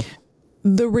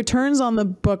 The returns on the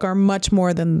book are much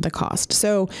more than the cost.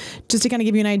 So just to kind of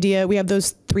give you an idea, we have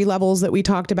those 3 levels that we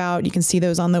talked about. You can see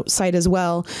those on the site as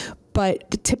well.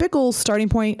 But the typical starting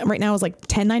point right now is like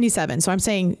 $1,097. So I'm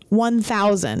saying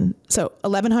 $1,000. So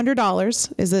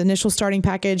 $1,100 is the initial starting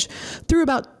package through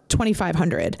about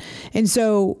 $2,500. And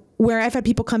so where I've had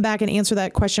people come back and answer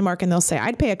that question mark, and they'll say,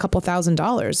 I'd pay a couple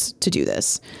 $1,000s to do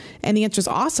this. And the answer is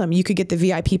awesome. You could get the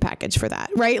VIP package for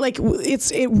that, right? Like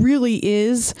it really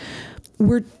is,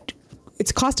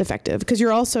 it's cost effective because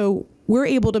we're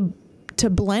able to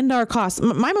blend our costs.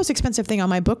 My most expensive thing on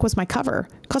my book was my cover.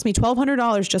 It cost me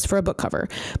 $1,200 just for a book cover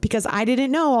because I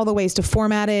didn't know all the ways to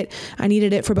format it. I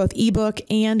needed it for both ebook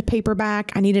and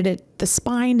paperback. I needed the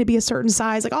spine to be a certain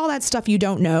size, like all that stuff you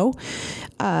don't know.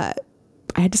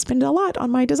 I had to spend a lot on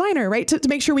my designer, right? To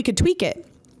make sure we could tweak it.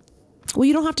 Well,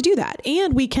 you don't have to do that.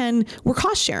 And we're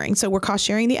cost sharing. So we're cost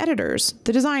sharing the editors,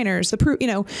 the designers,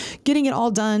 getting it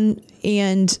all done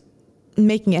and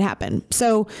making it happen.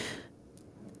 So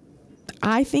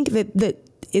I think that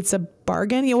it's a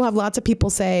bargain. You'll have lots of people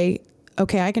say,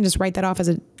 okay, I can just write that off as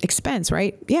an expense,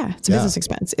 right? Yeah, it's a business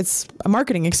expense. It's a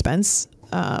marketing expense.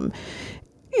 And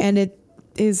it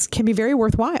can be very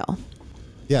worthwhile.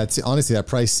 Yeah, honestly, that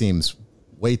price seems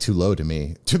way too low to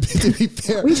me, to be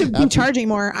fair. We should be charging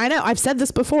more. I know I've said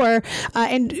this before,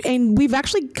 and we've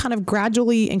actually kind of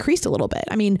gradually increased a little bit.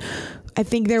 I mean, I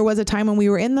think there was a time when we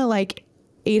were in the $800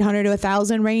 to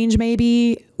 $1,000 range,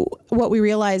 maybe. What we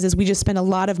realized is we just spend a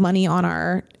lot of money on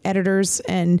our editors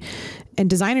and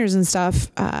designers and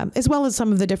stuff, as well as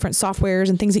some of the different softwares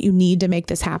and things that you need to make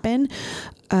this happen.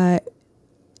 For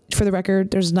the record,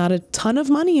 there's not a ton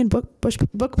of money in book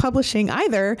publishing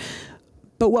either.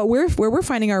 But where we're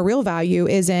finding our real value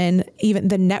is in even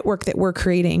the network that we're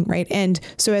creating. Right. And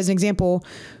so as an example,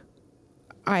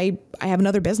 I have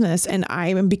another business and I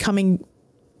am becoming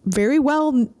very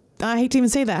well, I hate to even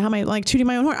say that. How am I like tooting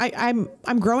my own horn?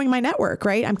 I'm growing my network,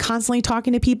 right? I'm constantly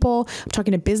talking to people. I'm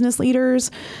talking to business leaders.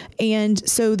 And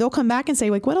so they'll come back and say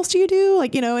like, what else do you do?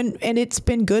 Like, you know, and it's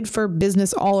been good for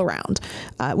business all around,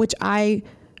 which I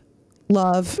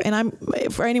love. And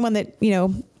for anyone that, you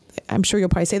know, I'm sure you'll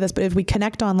probably say this, but if we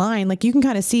connect online, like you can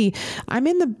kind of see I'm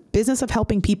in the business of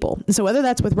helping people. And so whether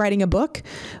that's with writing a book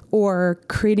or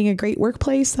creating a great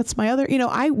workplace, that's my other, you know,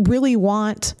 I really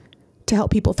want to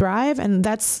help people thrive. And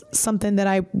that's something that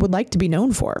I would like to be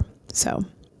known for. So.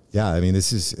 Yeah. I mean,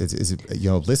 this is you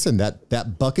know, listen,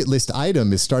 that bucket list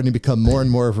item is starting to become more and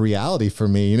more of a reality for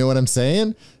me. You know what I'm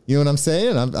saying? You know what I'm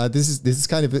saying? This is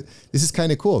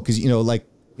kind of cool. Cause you know,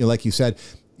 like you said,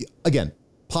 again,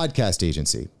 podcast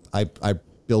agency, I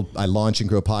launch and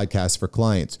grow podcasts for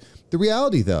clients. The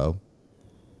reality though,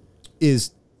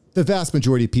 is the vast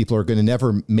majority of people are going to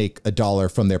never make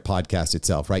 $1 from their podcast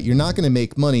itself, right? You're not going to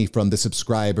make money from the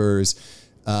subscribers,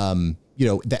 you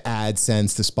know, the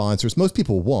AdSense, the sponsors. Most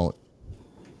people won't.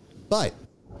 But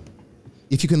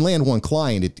if you can land one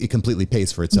client, it completely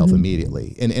pays for itself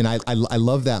immediately. And I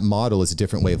love that model as a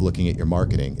different way of looking at your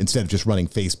marketing. Instead of just running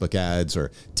Facebook ads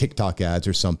or TikTok ads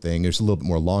or something, there's a little bit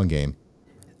more long game.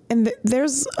 And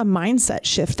there's a mindset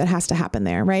shift that has to happen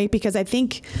there, right? Because I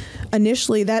think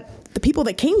initially that the people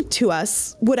that came to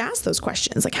us would ask those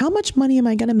questions, like, how much money am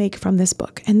I going to make from this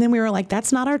book? And then we were like,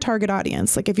 that's not our target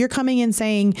audience. Like if you're coming in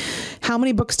saying, how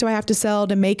many books do I have to sell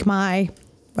to make my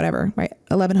whatever, right?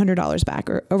 $1,100 back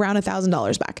or around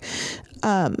 $1,000 back.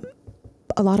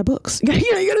 A lot of books, you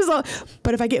gotta sell.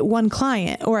 But if I get one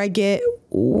client or I get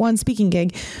one speaking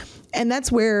gig, and that's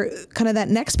where kind of that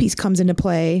next piece comes into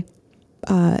play.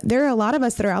 There are a lot of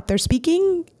us that are out there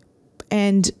speaking,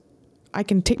 and I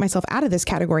can take myself out of this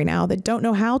category now, that don't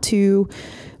know how to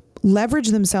leverage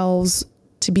themselves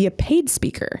to be a paid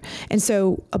speaker. And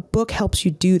so a book helps you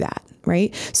do that,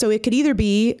 right? So it could either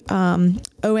be,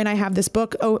 oh, and I have this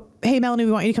book. Oh, hey, Melanie,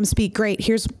 we want you to come speak. Great.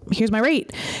 Here's my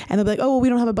rate. And they'll be like, oh, well, we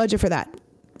don't have a budget for that.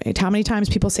 Right? How many times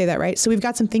people say that, right? So we've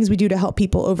got some things we do to help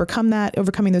people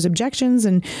overcoming those objections.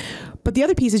 But the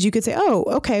other piece is you could say, oh,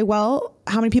 okay, well,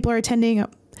 how many people are attending?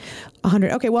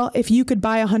 100. Okay, well, if you could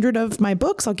buy 100 of my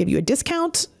books, I'll give you a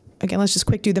discount. Again, let's just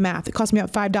quick do the math. It costs me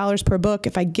about $5 per book.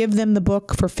 If I give them the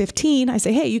book for 15, I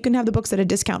say, hey, you can have the books at a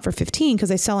discount for 15 because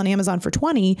they sell on Amazon for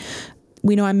 20.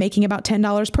 We know I'm making about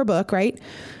 $10 per book, right?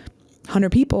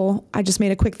 100 people. I just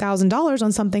made a quick $1,000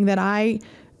 on something that I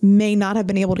may not have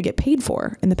been able to get paid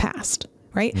for in the past,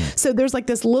 right? So there's like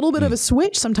this little bit of a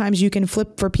switch sometimes you can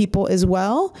flip for people as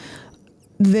well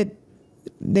that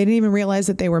they didn't even realize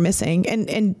that they were missing.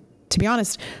 And to be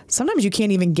honest, sometimes you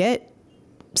can't even get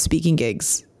speaking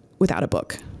gigs without a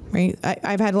book, right?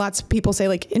 I've had lots of people say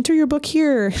like, enter your book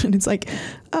here. And it's like,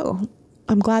 oh,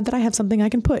 I'm glad that I have something I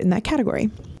can put in that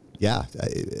category. Yeah.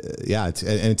 Yeah.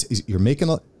 You're making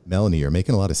Melanie, you're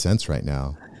making a lot of sense right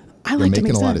now. You're making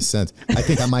a lot of sense. I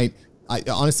think I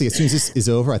honestly, as soon as this is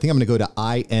over, I think I'm going to go to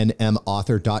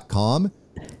inmauthor.com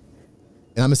and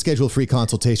I'm going to schedule a free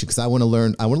consultation because I want to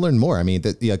learn more. I mean,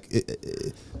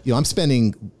 I'm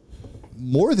spending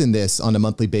more than this on a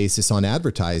monthly basis on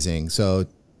advertising. So,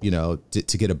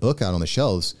 to get a book out on the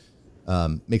shelves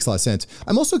makes a lot of sense.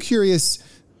 I'm also curious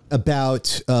about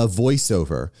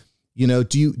voiceover.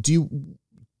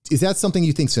 Is that something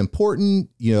you think is important?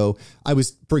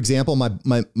 For example,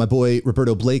 my boy,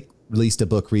 Roberto Blake, released a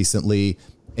book recently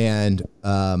and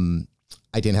I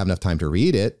didn't have enough time to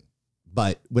read it.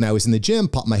 But when I was in the gym,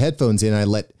 popped my headphones in and I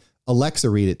let Alexa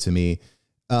read it to me.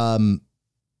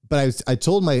 But I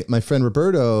told my friend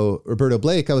Roberto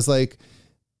Blake, I was like,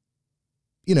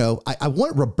 I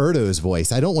want Roberto's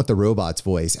voice. I don't want the robot's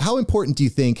voice. How important do you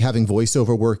think having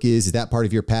voiceover work is? Is that part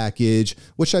of your package?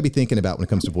 What should I be thinking about when it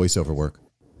comes to voiceover work?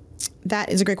 That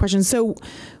is a great question. So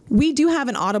we do have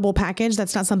an Audible package.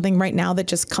 That's not something right now that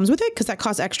just comes with it because that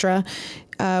costs extra.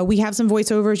 We have some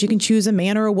voiceovers. You can choose a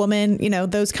man or a woman,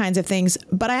 those kinds of things.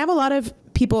 But I have a lot of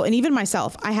people, and even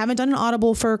myself, I haven't done an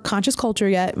Audible for Conscious Culture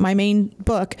yet, my main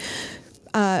book,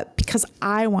 because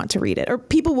I want to read it. Or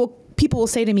people will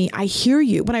say to me, I hear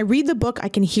you. When I read the book, I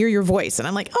can hear your voice. And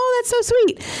I'm like, oh, that's so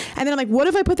sweet. And then I'm like, what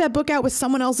if I put that book out with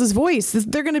someone else's voice?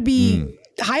 They're going to be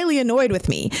highly annoyed with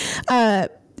me.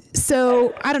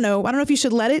 So I don't know if you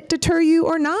should let it deter you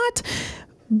or not,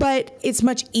 but it's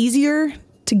much easier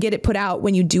to get it put out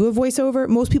when you do a voiceover.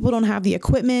 Most people don't have the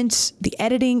equipment, the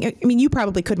editing. I mean, you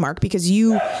probably could, Mark, because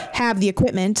you have the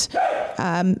equipment.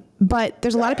 But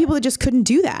there's a lot of people that just couldn't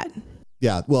do that.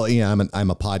 Yeah. Well,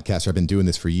 I'm a podcaster. I've been doing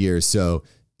this for years. So,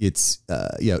 it's,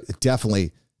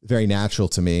 definitely very natural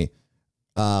to me.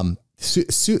 I mean,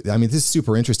 this is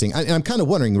super interesting. I'm kind of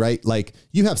wondering, right? Like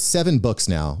you have 7 books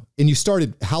now and you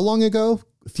started how long ago?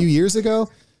 A few years ago?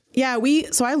 Yeah,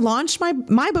 so I launched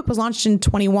my book was launched in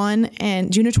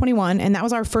June of 21. And that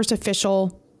was our first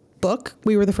official book.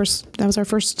 That was our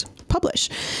first publish.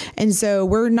 And so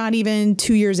we're not even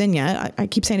 2 years in yet. I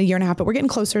keep saying a year and a half, but we're getting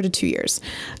closer to 2 years.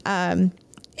 And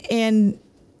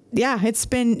yeah, it's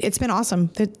been awesome.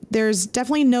 There's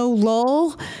definitely no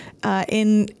lull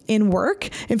in work.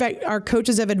 In fact, our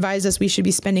coaches have advised us we should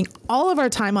be spending all of our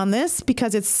time on this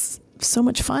because it's so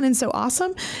much fun and so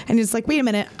awesome. And it's like, wait a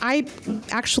minute, I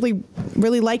actually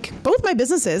really like both my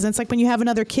businesses. And it's like when you have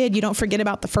another kid, you don't forget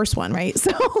about the first one, right?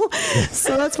 So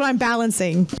that's what I'm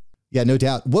balancing. Yeah, no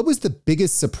doubt. What was the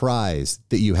biggest surprise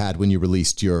that you had when you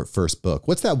released your first book?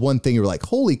 What's that one thing you were like,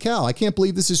 holy cow, I can't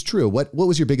believe this is true. What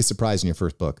was your biggest surprise in your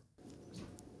first book?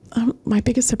 My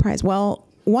biggest surprise. Well,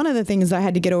 one of the things that I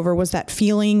had to get over was that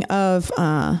feeling of,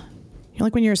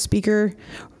 like when you're a speaker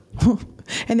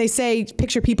and they say,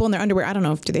 picture people in their underwear. I don't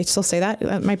know. Do they still say that?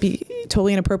 That might be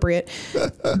totally inappropriate,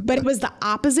 but it was the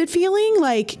opposite feeling.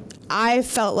 Like I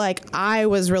felt like I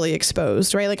was really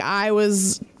exposed, right? Like I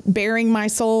was bearing my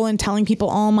soul and telling people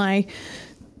all my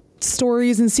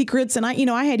stories and secrets. And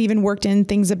I had even worked in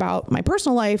things about my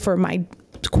personal life or my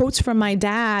quotes from my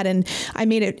dad. And I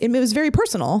made it was very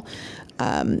personal.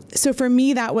 So for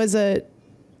me, that was a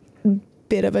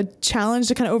bit of a challenge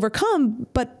to kind of overcome,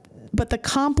 but the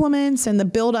compliments and the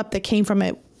buildup that came from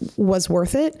it was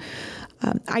worth it.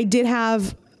 I did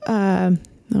have, I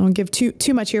won't give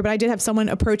too much here, but I did have someone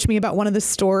approach me about one of the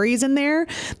stories in there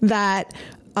that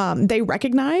they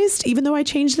recognized, even though I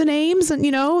changed the names and,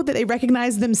 that they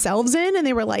recognized themselves in, and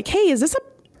they were like, hey, I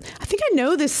think I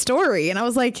know this story. And I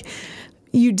was like,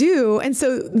 you do. And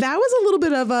so that was a little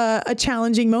bit of a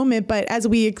challenging moment, but as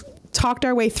we talked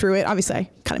our way through it, obviously I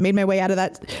kind of made my way out of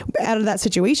that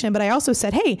situation, but I also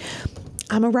said, hey,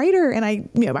 I'm a writer and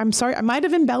I'm sorry, I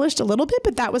might've embellished a little bit,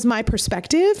 but that was my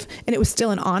perspective and it was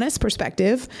still an honest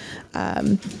perspective.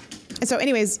 And so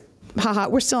anyways,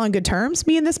 we're still on good terms,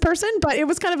 me and this person, but it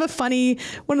was kind of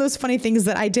one of those funny things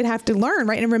that I did have to learn,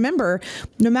 right? And remember,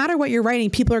 no matter what you're writing,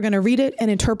 people are going to read it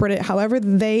and interpret it however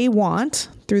they want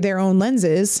through their own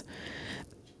lenses.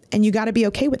 And you got to be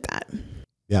okay with that.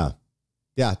 Yeah.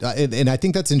 Yeah. And I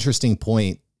think that's an interesting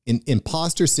point.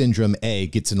 Imposter syndrome,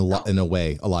 gets in a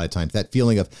way a lot of times, that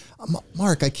feeling of,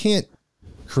 Mark, I can't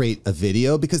create a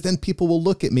video because then people will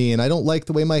look at me and I don't like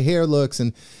the way my hair looks.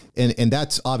 And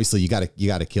that's obviously you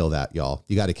gotta kill that, y'all.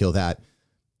 You gotta kill that.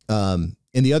 And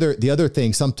the other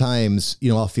thing, sometimes,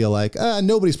 I'll feel like,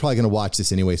 nobody's probably going to watch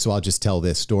this anyway, so I'll just tell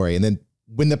this story. And then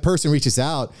when the person reaches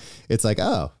out, it's like,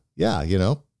 oh yeah,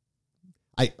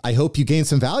 I hope you gain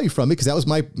some value from it, because that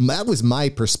was my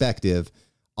perspective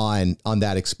on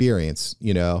that experience,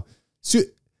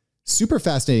 super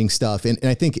fascinating stuff. And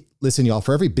I think, listen, y'all,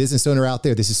 for every business owner out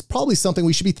there, this is probably something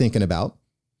we should be thinking about.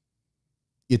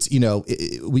 It's,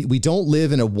 we don't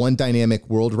live in a one dynamic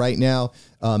world right now.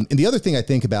 And the other thing I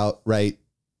think about, right,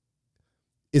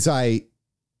 is I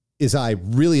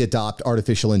really adopt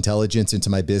artificial intelligence into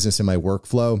my business and my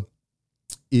workflow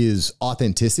is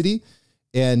authenticity.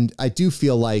 And I do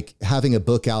feel like having a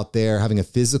book out there, having a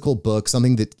physical book,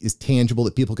 something that is tangible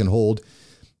that people can hold,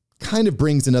 kind of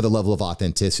brings another level of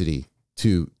authenticity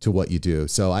to what you do.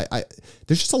 So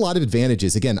there's just a lot of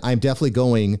advantages. Again, I'm definitely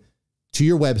going to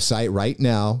your website right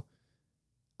now,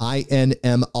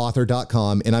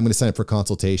 inmauthor.com, and I'm going to sign up for a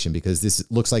consultation because this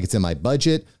looks like it's in my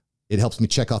budget. It helps me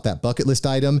check off that bucket list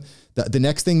item. The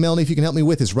next thing, Melanie, if you can help me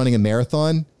with, is running a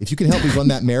marathon. If you can help me run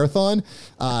that marathon,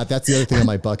 that's the other thing on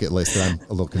my bucket list that I'm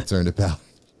a little concerned about.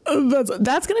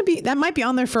 That might be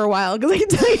on there for a while, because I can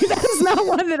tell you that's not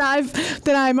one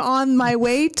that I'm on my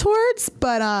way towards.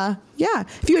 But yeah,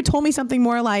 if you had told me something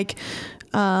more like,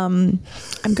 I'm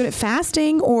good at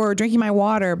fasting or drinking my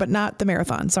water, but not the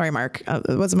marathon. Sorry, Mark.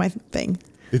 It wasn't my thing.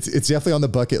 It's definitely on the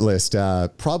bucket list.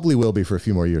 Probably will be for a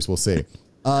few more years. We'll see.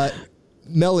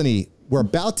 Melanie, we're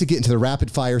about to get into the rapid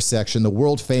fire section, the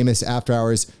world famous after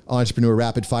hours entrepreneur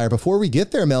rapid fire. Before we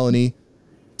get there, Melanie,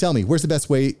 tell me, where's the best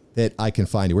way that I can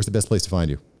find you? Where's the best place to find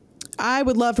you? I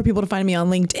would love for people to find me on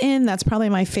LinkedIn. That's probably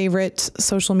my favorite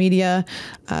social media.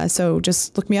 So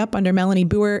just look me up under Melanie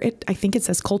Booher. I think it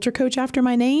says culture coach after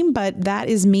my name, but that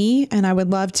is me. And I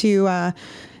would love to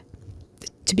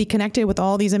be connected with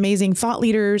all these amazing thought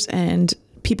leaders and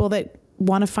people that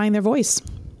want to find their voice.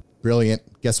 Brilliant.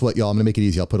 Guess what, y'all? I'm going to make it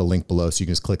easy. I'll put a link below so you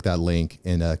can just click that link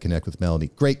and connect with Melanie.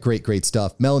 Great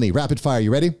stuff. Melanie, rapid fire.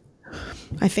 You ready?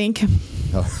 I think.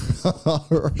 All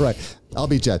right. I'll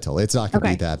be gentle. It's not going to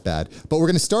be that bad. But we're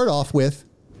going to start off with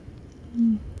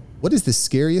What is the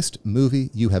scariest movie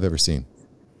you have ever seen?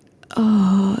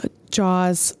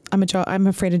 Jaws. I'm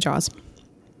afraid of Jaws.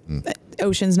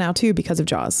 Oceans now too because of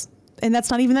Jaws. And that's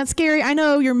not even that scary. I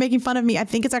know you're making fun of me. I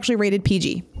think it's actually rated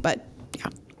PG, but yeah.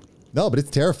 No, but it's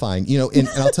terrifying. You know, and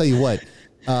I'll tell you what,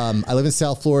 I live in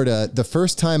South Florida. The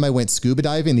first time I went scuba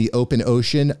diving in the open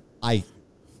ocean, I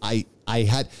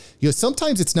had, you know,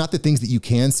 sometimes it's not the things that you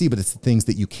can see, but it's the things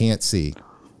that you can't see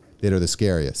that are the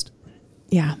scariest.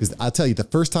 Yeah. Because I'll tell you, the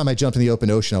first time I jumped in the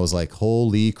open ocean, I was like,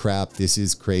 holy crap, this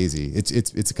is crazy.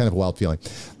 It's kind of a wild feeling.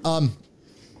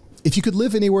 If you could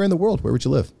live anywhere in the world, where would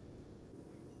you live?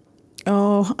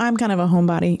 Oh, I'm kind of a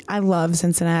homebody. I love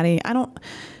Cincinnati.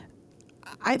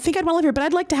 I think I'd want to live here, but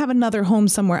I'd like to have another home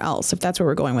somewhere else if that's where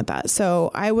we're going with that.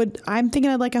 So I'm thinking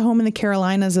I'd like a home in the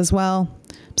Carolinas as well.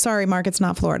 Sorry, Mark, it's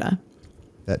not Florida.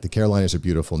 The Carolinas are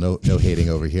beautiful. No hating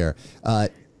over here.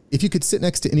 If you could sit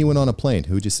next to anyone on a plane,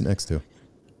 who would you sit next to?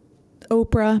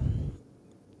 Oprah.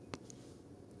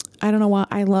 I don't know why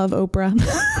I love Oprah.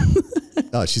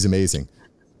 Oh, she's amazing.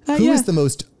 Who is the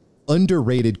most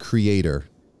underrated creator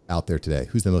out there today?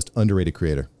 Who's the most underrated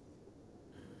creator?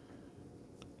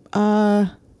 I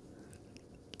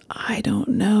don't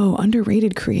know.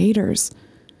 Underrated creators.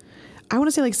 I want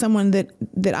to say like someone that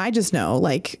I just know,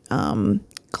 like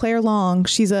Claire Long.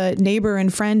 She's a neighbor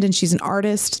and friend, and she's an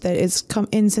artist that is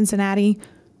in Cincinnati.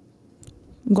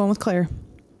 I'm going with Claire.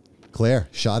 Claire,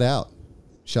 shout out.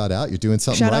 Shout out. You're doing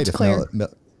something shout right. Out to Claire.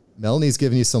 Melanie's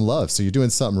giving you some love, so you're doing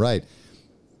something right.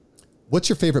 What's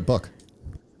your favorite book?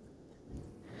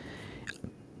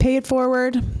 Pay It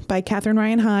Forward by Catherine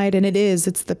Ryan Hyde. And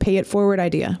it's the pay it forward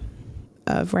idea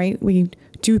of, right? We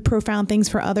do profound things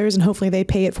for others and hopefully they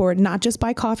pay it forward, not just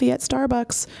buy coffee at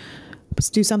Starbucks. Let's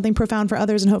do something profound for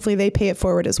others and hopefully they pay it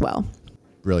forward as well.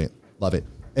 Brilliant. Love it.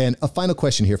 And a final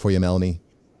question here for you, Melanie.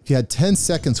 If you had 10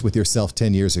 seconds with yourself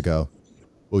 10 years ago,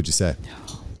 what would you say?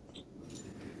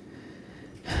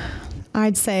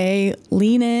 I'd say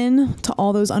lean in to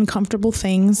all those uncomfortable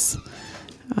things.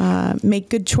 Make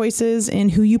good choices in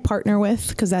who you partner with,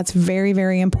 because that's very,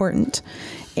 very important.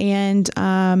 And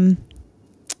I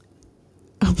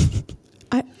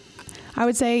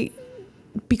would say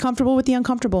be comfortable with the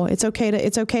uncomfortable. It's okay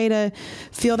to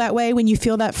feel that way. When you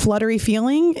feel that fluttery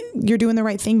feeling, you're doing the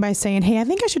right thing by saying, hey, I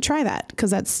think I should try that,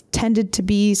 because that's tended to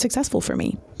be successful for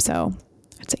me. So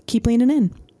I'd say keep leaning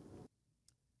in.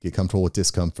 Get comfortable with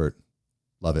discomfort.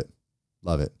 Love it.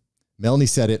 Love it. Melanie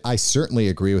said it. I certainly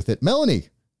agree with it. Melanie,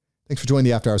 thanks for joining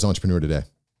the After Hours Entrepreneur today.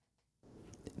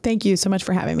 Thank you so much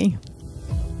for having me.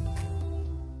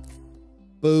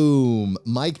 Boom,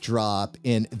 mic drop.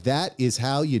 And that is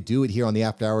how you do it here on the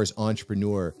After Hours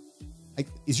Entrepreneur.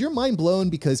 Is your mind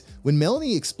blown? Because when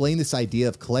Melanie explained this idea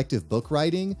of collective book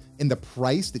writing and the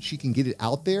price that she can get it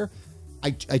out there,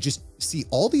 I just see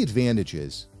all the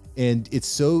advantages. And it's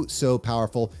so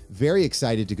powerful. Very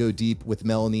excited to go deep with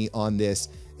Melanie on this.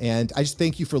 And I just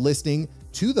thank you for listening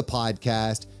to the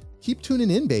podcast. Keep tuning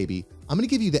in, baby. I'm going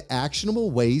to give you the actionable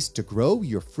ways to grow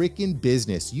your freaking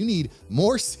business. You need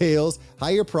more sales,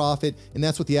 higher profit, and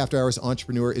that's what the After Hours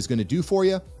Entrepreneur is going to do for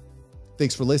you.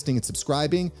 Thanks for listening and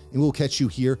subscribing, and we'll catch you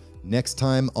here next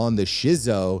time on the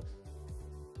Shizzo.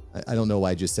 I don't know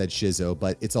why I just said Shizzo,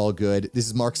 but it's all good. This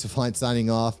is Mark Savant signing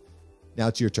off. Now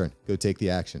it's your turn. Go take the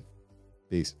action.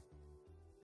 Peace.